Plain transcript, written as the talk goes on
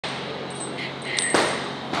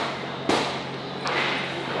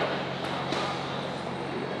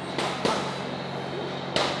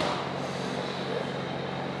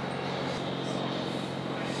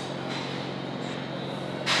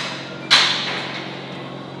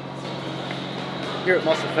Here at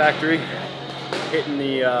Muscle Factory, hitting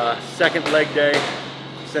the second leg day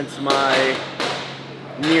since my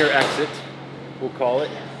near exit, we'll call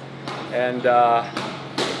it. And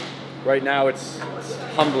right now it's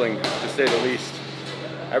humbling, to say the least.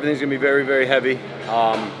 Everything's gonna be very, very heavy.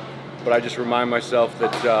 But I just remind myself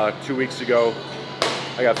that 2 weeks ago,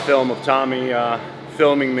 I got film of Tommy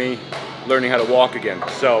filming me learning how to walk again.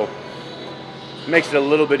 So it makes it a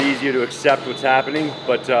little bit easier to accept what's happening,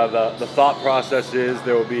 but the thought process is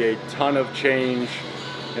there will be a ton of change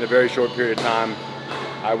in a very short period of time.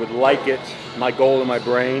 I would like it, my goal in my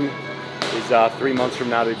brain is 3 months from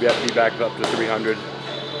now to be back up to 300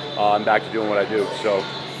 and back to doing what I do. So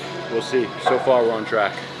we'll see. So far we're on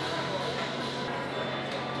track.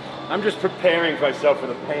 I'm just preparing myself for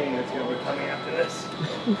the pain that's going to be coming after this.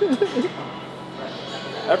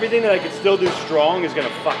 Everything that I could still do strong is going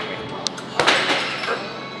to fuck me.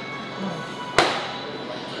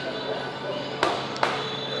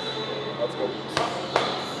 Let's go.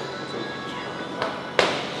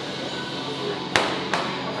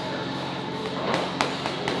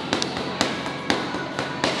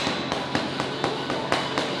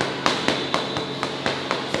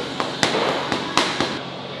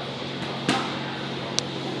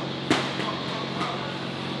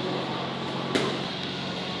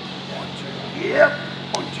 Yep.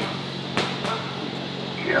 1, 2.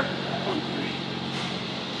 Yep. 1, 3.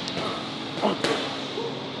 1, 2.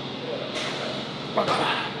 1,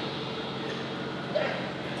 5.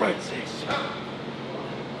 Right 6.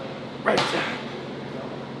 Right 7.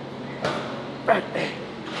 Right 8.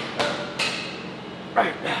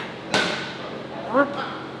 Right 9. I'm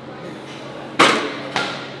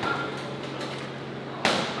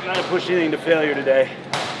not gonna push anything to failure today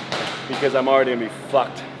because I'm already gonna be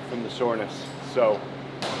fucked from the soreness. So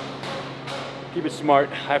keep it smart.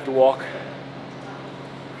 I have to walk.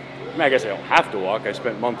 I mean, I guess I don't have to walk. I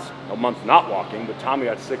spent a month not walking, but Tommy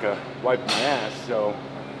got sick of wiping my ass, so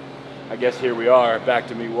I guess here we are, back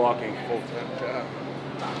to me walking full-time job.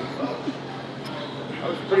 I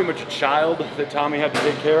was pretty much a child that Tommy had to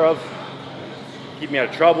take care of. Keep me out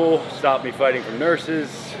of trouble, stop me fighting from nurses.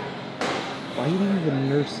 Fighting the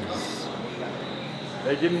nurses?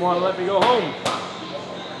 They didn't want to let me go home.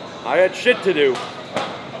 I had shit to do.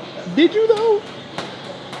 Did you though?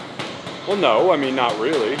 Well, no, I mean, not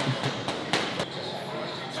really.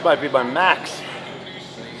 This might be my max.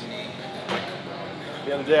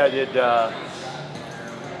 The other day I did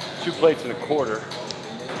 2 plates and a quarter.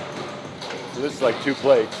 So this is like 2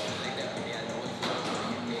 plates.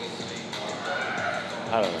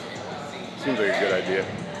 I don't know. Seems like a good idea.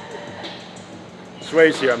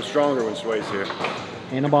 Sway's here. I'm stronger when Sway's here.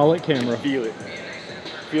 Anabolic camera. Feel it.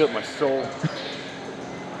 Feel it in my soul.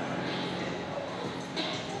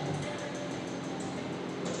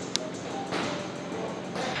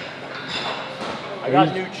 I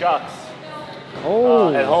got new chucks.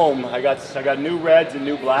 Oh. At home. I got new reds and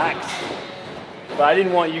new blacks. But I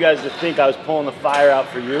didn't want you guys to think I was pulling the fire out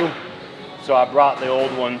for you. So I brought the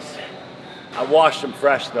old ones. I washed them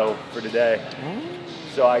fresh though for today.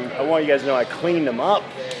 So I want you guys to know I cleaned them up,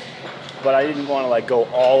 but I didn't want to like go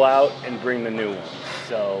all out and bring the new ones.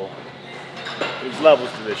 So there's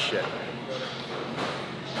levels to this shit.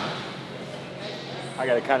 I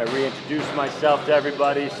gotta kind of reintroduce myself to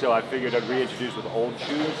everybody, so I figured I'd reintroduce with old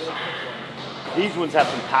shoes. These ones have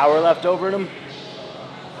some power left over in them.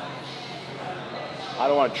 I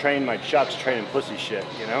don't want to train my chucks training pussy shit,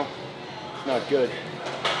 you know? It's not good.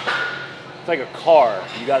 It's like a car.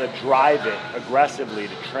 You gotta drive it aggressively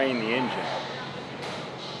to train the engine.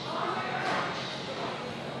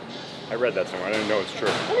 I read that somewhere. I didn't know it's true.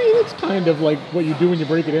 I mean, it's kind of like what you do when you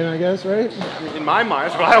break it in, I guess, right? In my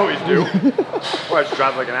mind, that's what I always do. Or I just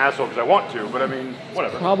drive like an asshole because I want to, but I mean,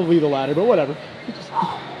 whatever. Probably the latter, but whatever.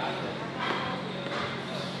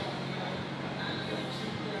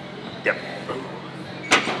 Yep.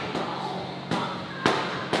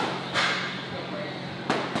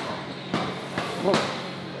 Whoa.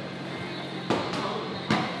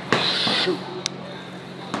 Shoot.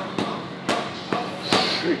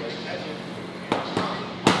 Shoot.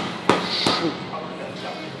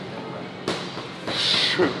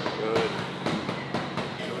 Shoot. Good.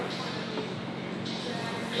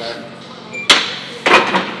 Okay.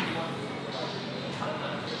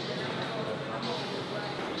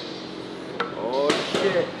 Oh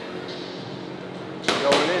shit.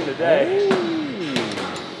 Going in today.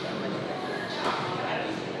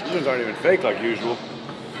 These ones aren't even fake like usual.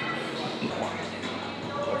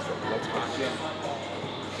 Let's go.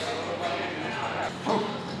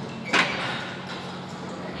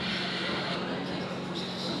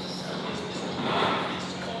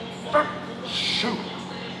 shoot.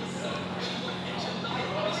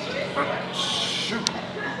 Shoot.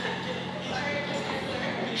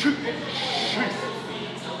 Shoot. Shoot.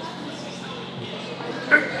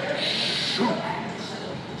 Shoot.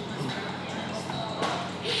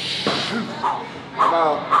 Shoot. Come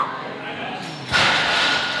on.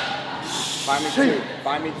 Find me two.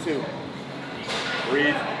 Find me two.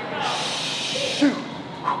 Breathe. Shoot.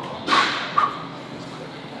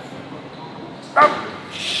 Up.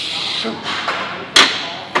 Shoot.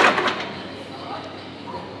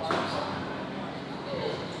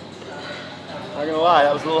 Not gonna lie,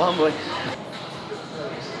 that was a little humbling.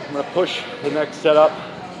 I'm gonna push the next setup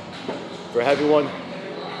for a heavy one,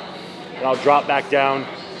 and I'll drop back down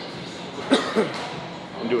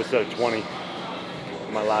and do a set of 20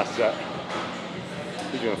 in my last set.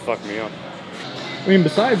 He's gonna fuck me up. I mean,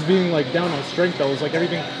 besides being like down on strength though, is like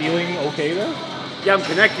everything feeling okay though? Yeah, I'm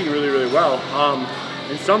connecting really, really well.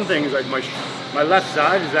 In some things, like my left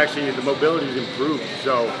side is actually, the mobility is improved.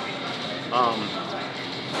 So,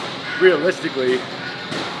 realistically,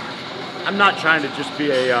 I'm not trying to just be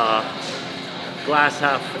a glass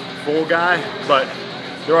half full guy, but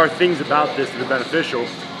there are things about this that are beneficial.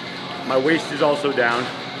 My waist is also down,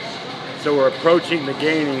 so we're approaching the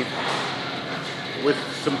gaining with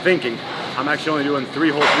some thinking. I'm actually only doing 3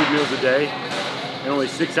 whole food meals a day and only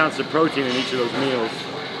 6 ounces of protein in each of those meals.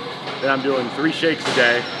 Then I'm doing 3 shakes a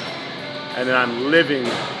day, and then I'm living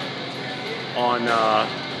on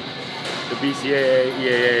the BCAA,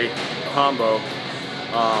 EAA combo.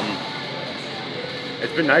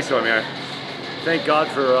 It's been nice though. I mean, I thank God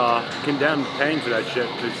for condemned paying for that shit,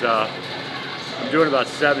 because I'm doing about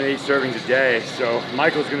 7 to 8 servings a day. So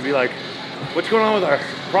Michael's gonna be like, what's going on with our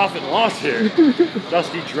profit and loss here?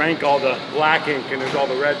 Dusty drank all the black ink and there's all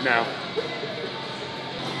the red now.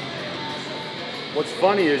 What's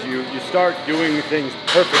funny is you start doing things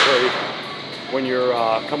perfectly when you're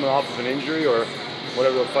coming off of an injury or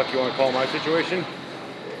whatever the fuck you want to call my situation.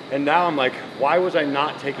 And now I'm like, why was I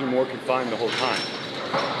not taking more confined the whole time?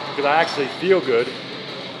 Because I actually feel good,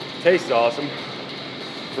 tastes awesome.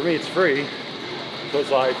 For me, it's free. So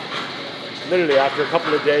it's like, literally after a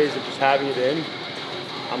couple of days of just having it in,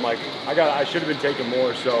 I'm like, I should have been taking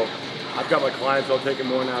more. So I've got my clients all taking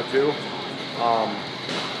more now too.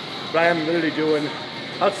 But I am literally doing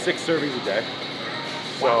about 6 servings a day.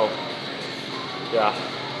 So, yeah.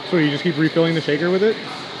 So you just keep refilling the shaker with it?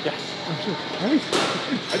 Yes. Oh, shit. Nice.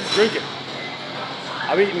 I just drink it.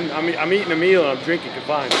 I'm eating a meal and I'm drinking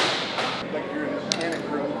confined. Like you're in a panic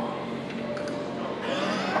room.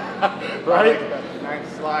 Right? Like nice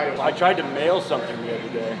slide. I tried to mail something the other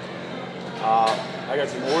day. I got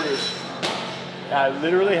some orders. I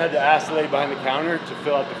literally had to ask the lady behind the counter to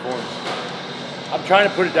fill out the forms. I'm trying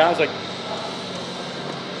to put it down. It's like,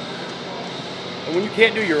 and when you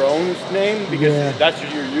can't do your own name because that's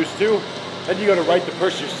what you're used to, then you got to write the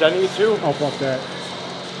person you're sending it to. Oh, fuck that.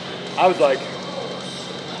 I was like,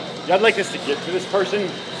 yeah, I'd like this to get to this person.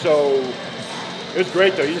 So it was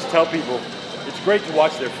great though. You just tell people. It's great to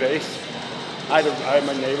watch their face. I had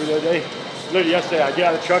my neighbor the other day. Literally yesterday, I get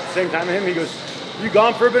out of the truck at the same time as him. He goes, "You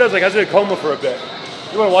gone for a bit?" I was like, "I was in a coma for a bit."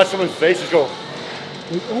 You want to watch someone's face? Just go.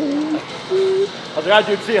 I was like, "Ah,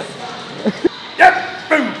 dude, see ya." Yep,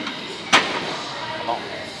 boom. Come on,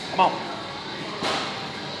 come on.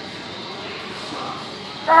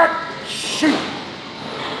 Ah, shoot.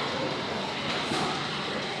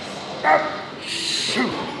 Ah,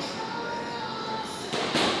 shoot.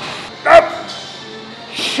 Ah,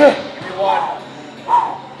 shit. Give me one.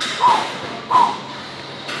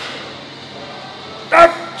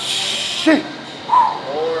 Ah, shit.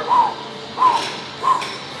 Four.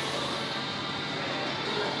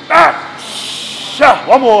 Ah, shit.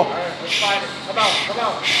 One more. All right, let's find it. Come out, come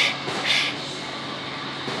out.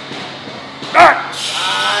 Ah,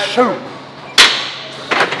 shoot.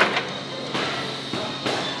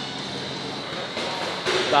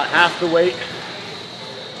 About half the weight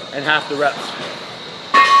and half the reps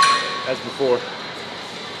as before.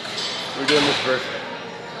 We're doing this for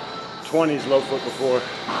 20s low foot before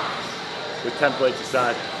with 10 plates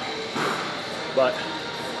aside. But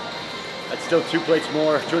that's still 2 plates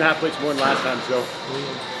more, 2.5 plates more than last time, so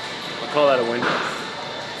I'll call that a win.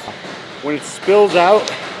 When it spills out,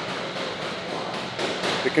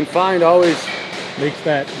 the confined always Makes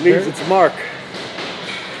that. leaves its mark.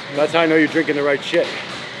 That's how I know you're drinking the right shit.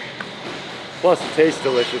 Plus, it tastes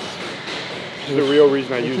delicious. Which is the real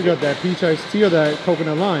reason I use You it. got that peach iced tea or that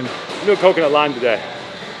coconut lime? I'm doing coconut lime today.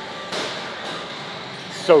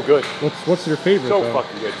 So good. What's your favorite? So though?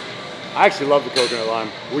 fucking good. I actually love the coconut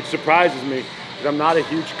lime, which surprises me because I'm not a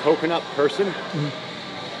huge coconut person.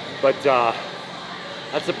 But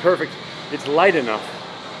that's the perfect. it's light enough,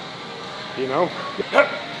 you know?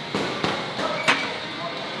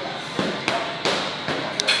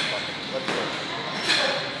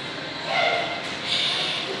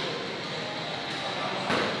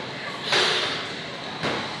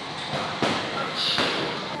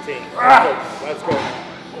 Let's go.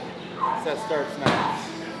 Set starts now.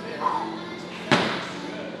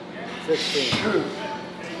 16.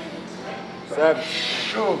 7.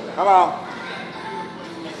 Come on.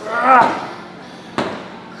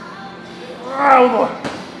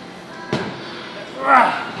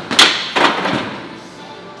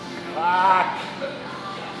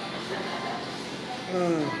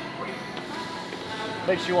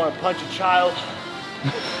 Makes you want to punch a child.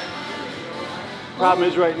 Problem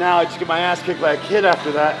is right now I just get my ass kicked by a kid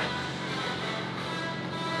after that.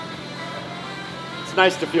 It's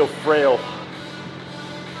nice to feel frail.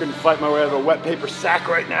 Couldn't fight my way out of a wet paper sack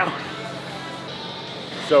right now.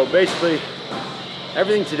 So basically,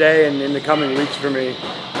 everything today and in the coming weeks for me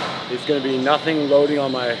is going to be nothing loading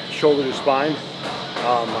on my shoulder to spine.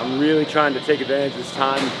 I'm really trying to take advantage of this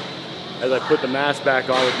time as I put the mass back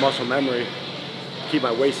on with muscle memory to keep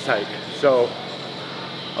my waist tight. So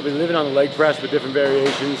I'll be living on the leg press with different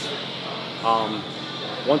variations.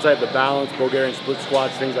 Once I have the balance, Bulgarian split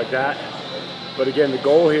squats, things like that. But again, the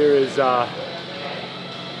goal here is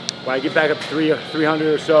when I get back up to 300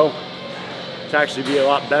 or so, to actually be a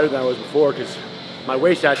lot better than I was before, because my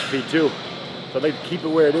waist atrophied too. So I'd like to keep it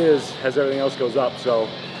where it is as everything else goes up. So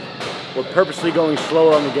we're purposely going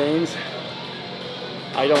slower on the gains.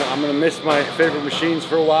 I'm gonna miss my favorite machines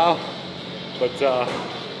for a while, but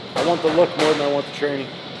I want the look more than I want the training.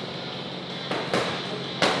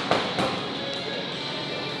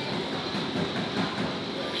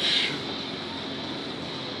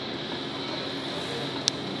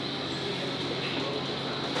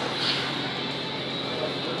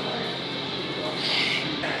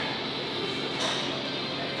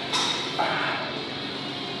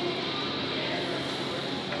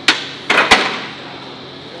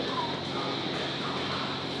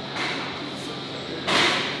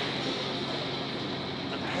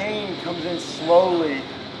 Pain comes in slowly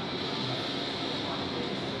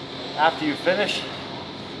after you finish.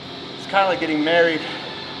 It's kind of like getting married.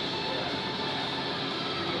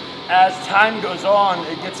 As time goes on,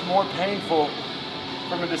 it gets more painful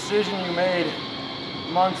from a decision you made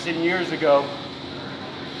months and years ago.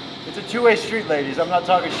 It's a two-way street, ladies. I'm not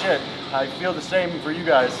talking shit. I feel the same for you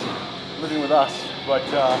guys living with us, but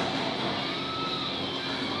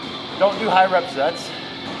don't do high rep sets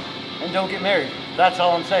and don't get married. That's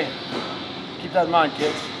all I'm saying. Keep that in mind,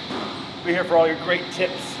 kids. Be here for all your great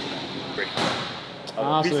tips. Great.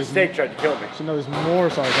 A piece of steak tried to kill me. So no, there's more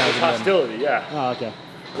sarcasm. It's hostility, yeah. Oh, okay.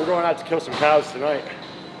 We're going out to kill some cows tonight.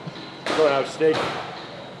 We're going out to steak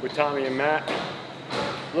with Tommy and Matt.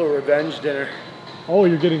 A little revenge dinner. Oh,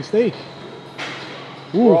 you're getting steak.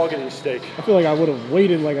 Ooh. We're all getting steak. I feel like I would have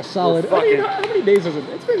waited like a solid. How many days has it?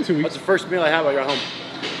 It's been 2 weeks. That's the first meal I had when I got home.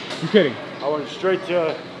 You kidding? I went straight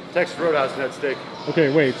to Texas Roadhouse and had steak.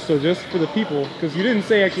 Okay, wait. So just for the people, because you didn't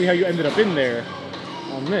say actually how you ended up in there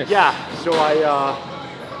on this. Yeah. So what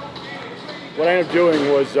I ended up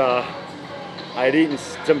doing was I had eaten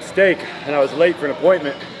some steak and I was late for an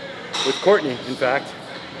appointment with Courtney, in fact.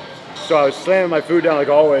 So I was slamming my food down like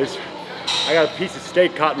always. I got a piece of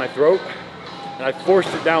steak caught in my throat and I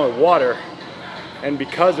forced it down with water. And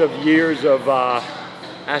because of years of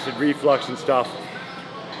acid reflux and stuff,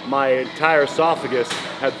 my entire esophagus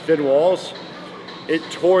had thin walls. It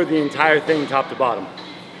tore the entire thing top to bottom.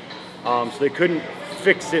 So they couldn't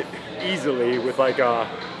fix it easily with like a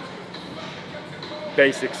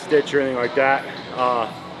basic stitch or anything like that.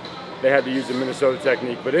 They had to use the Minnesota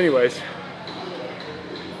technique. But anyways,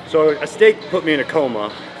 so a steak put me in a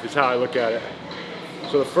coma, is how I look at it.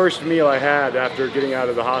 So the first meal I had after getting out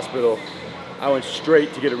of the hospital, I went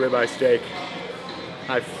straight to get a ribeye steak.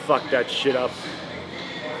 I fucked that shit up.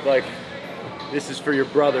 Like, this is for your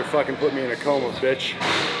brother, fucking put me in a coma, bitch.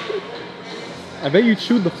 I bet you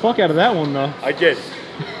chewed the fuck out of that one, though. I did.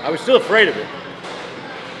 I was still afraid of it,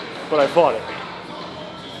 but I fought it,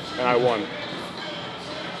 and I won.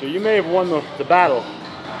 So you may have won the battle,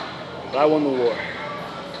 but I won the war.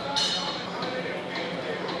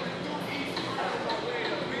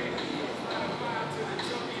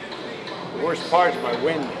 The worst part is my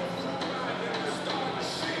wind.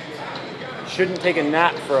 Shouldn't take a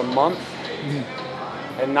nap for a month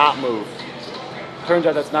and not move. Turns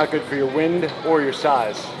out that's not good for your wind or your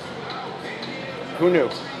size. Who knew?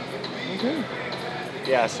 Okay.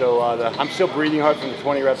 Yeah, so I'm still breathing hard from the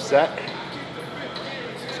 20 rep set.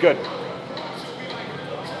 It's good.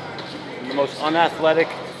 I'm the most unathletic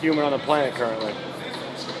human on the planet currently.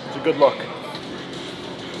 It's a good look.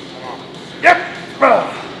 Come on. Yep!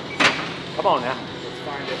 Come on now. Let's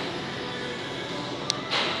find it.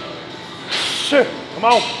 Shit! Come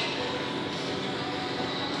on!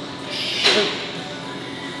 Shit!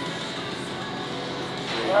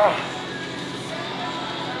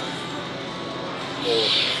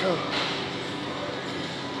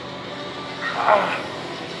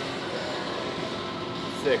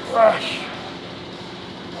 Six.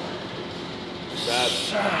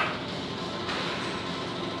 7.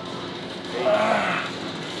 8.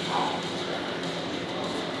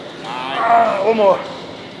 9. One more.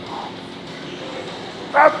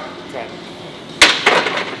 10.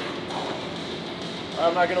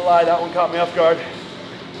 I'm not gonna lie, that one caught me off guard.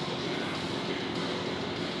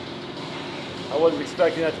 I wasn't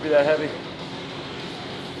expecting that to be that heavy. You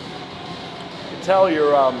can tell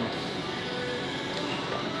your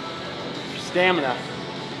stamina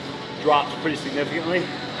drops pretty significantly,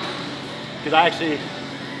 because this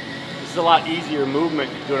is a lot easier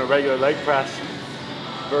movement doing a regular leg press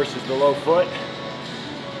versus the low foot.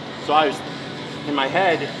 So I was, in my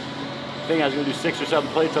head, thinking I was gonna do 6 or 7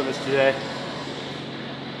 plates on this today.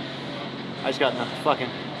 I just got in a fucking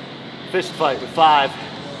fist fight with 5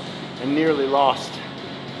 and nearly lost.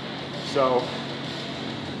 So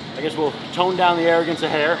I guess we'll tone down the arrogance a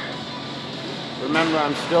hair. Remember,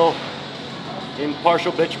 I'm still in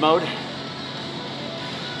partial bitch mode,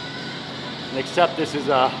 and accept this is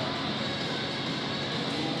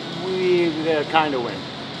we kind of win.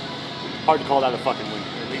 Hard to call that a fucking win.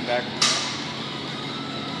 Lean back.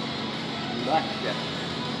 Lean back? Yeah.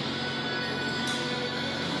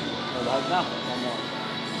 No, that now. One more.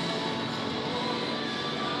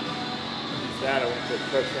 Use that. I won't put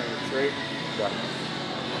pressure on your trait. Okay.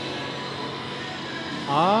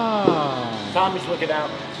 Ah. Tommy's looking out.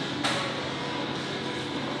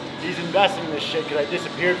 He's investing in this shit because I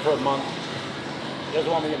disappeared for a month. He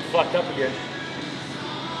doesn't want me getting fucked up again.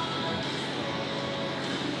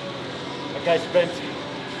 That guy spent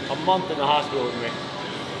a month in the hospital with me.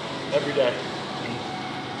 Every day.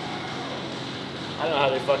 I don't know how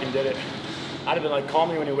they fucking did it. I'd have been like, call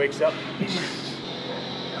me when he wakes up.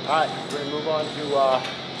 Alright, we're gonna move on to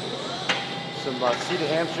some seated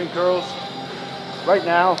hamstring curls. Right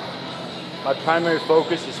now, my primary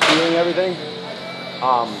focus is feeling everything.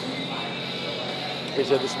 This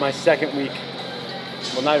is my second week,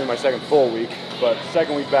 well, not even my second full week, but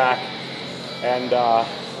second week back, and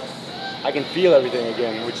I can feel everything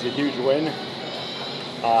again, which is a huge win.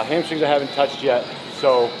 Hamstrings I haven't touched yet,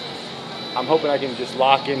 so I'm hoping I can just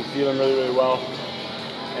lock in feeling really, really well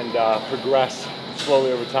and progress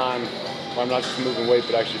slowly over time, where I'm not just moving weight,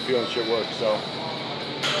 but actually feeling shit work. So,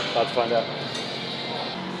 about to find out.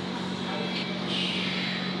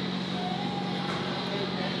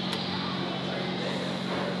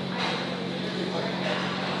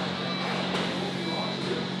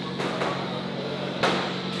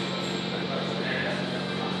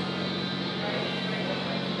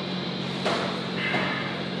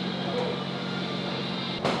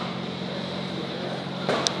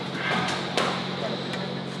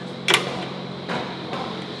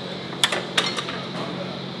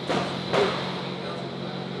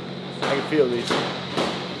 I can feel these.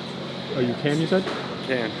 Oh, you can, you said?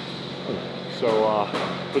 Can. So,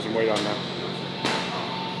 put some weight on that.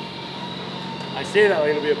 I say that like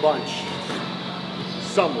it'll be a bunch.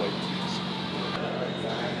 Some weight.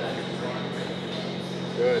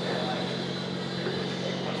 Good.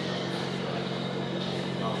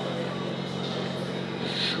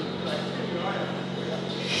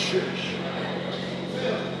 Shush.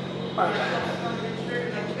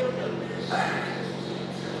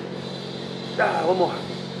 One more.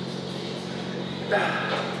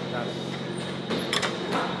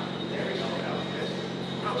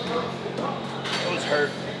 Those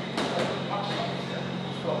hurt.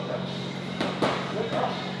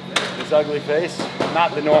 This ugly face,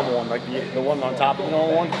 not the normal one, like the one on top of the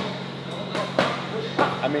normal one.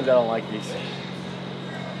 That means I don't like these.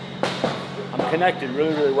 I'm connected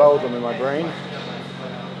really, really well with them in my brain,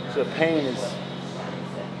 so the pain is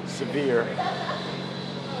severe.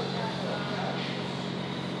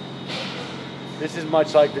 This is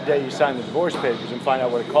much like the day you sign the divorce papers and find out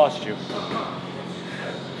what it cost you.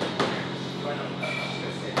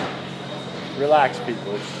 Relax,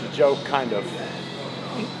 people. It's a joke, kind of.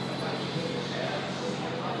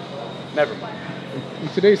 Never mind. In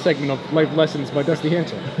today's segment of Life Lessons by Dusty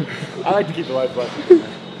Hanshaw. I like to keep the life lessons.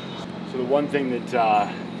 So the one thing that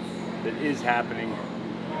that is happening,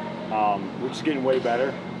 which is getting way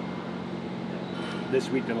better this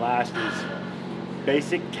week than last, is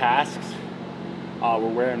basic casks were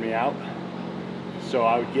wearing me out. So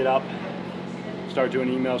I would get up, start doing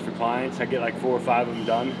emails for clients. I get like 4 or 5 of them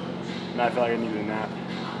done, and I felt like I needed a nap.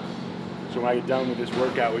 So when I get done with this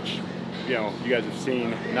workout, which you guys have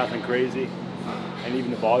seen, nothing crazy, and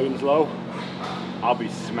even the volume's low, I'll be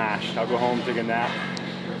smashed. I'll go home, take a nap,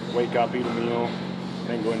 wake up, eat a meal,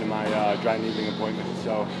 then go into my dry needling appointment.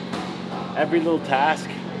 So every little task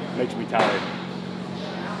makes me tired.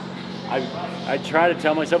 I try to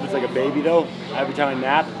tell myself it's like a baby though. Every time I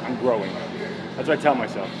nap, I'm growing. That's what I tell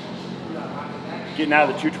myself. Getting out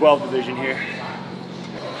of the 212 division here.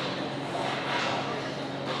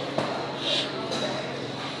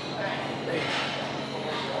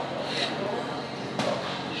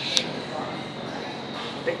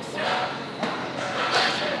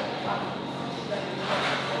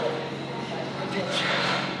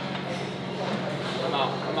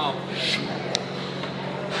 Come out.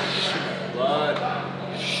 Blood.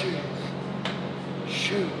 Shoot.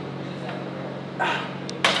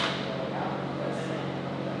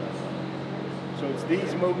 So it's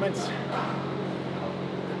these movements,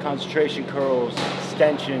 concentration curls,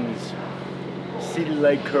 extensions, seated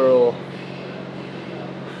leg curl,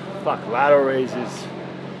 lateral raises,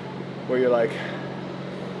 where you're like,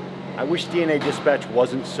 I wish DNA dispatch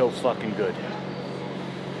wasn't so fucking good.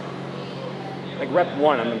 Like rep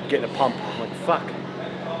 1, I'm getting a pump. I'm like, fuck,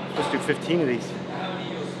 let's do 15 of these.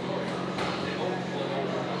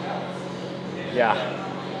 Yeah,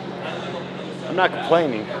 I'm not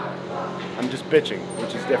complaining. I'm just bitching,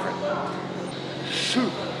 which is different. 2,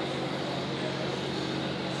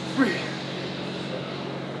 3,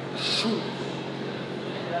 2,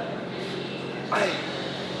 8,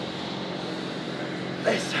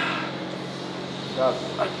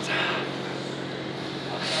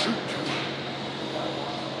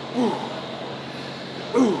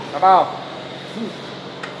 Come out.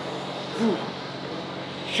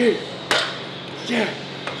 Shit. Yeah.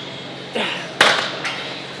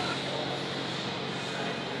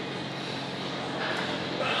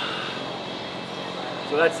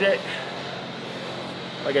 So that's it.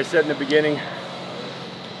 Like I said in the beginning,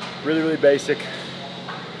 really, really basic.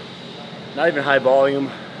 Not even high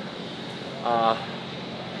volume. But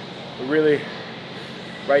really,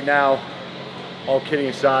 right now, all kidding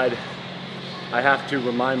aside, I have to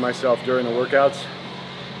remind myself during the workouts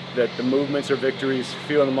that the movements are victories,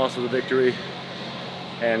 feeling the muscles of victory,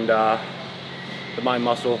 and the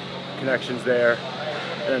mind-muscle connections there.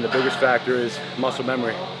 And then the biggest factor is muscle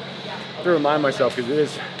memory. I have to remind myself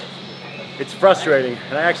because it's frustrating.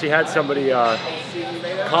 And I actually had somebody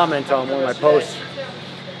comment on one of my posts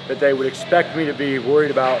that they would expect me to be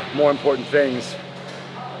worried about more important things,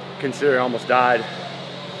 considering I almost died.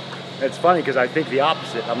 And it's funny because I think the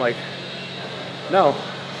opposite. I'm like, no,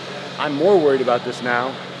 I'm more worried about this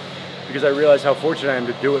now because I realize how fortunate I am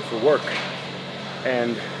to do it for work.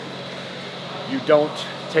 And you don't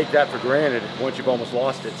take that for granted once you've almost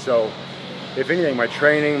lost it. So if anything, my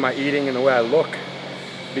training, my eating, and the way I look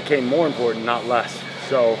became more important, not less.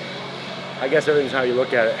 So I guess everything's how you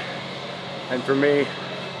look at it. And for me,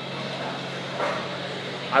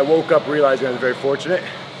 I woke up realizing I was very fortunate,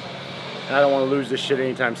 and I don't want to lose this shit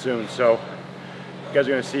anytime soon. So you guys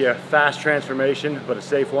are gonna see a fast transformation, but a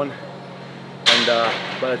safe one. And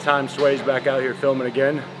by the time Sway's back out here filming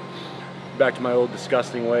again, back to my old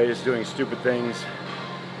disgusting ways, doing stupid things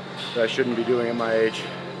that I shouldn't be doing at my age.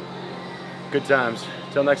 Good times.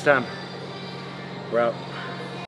 Till next time, we're out.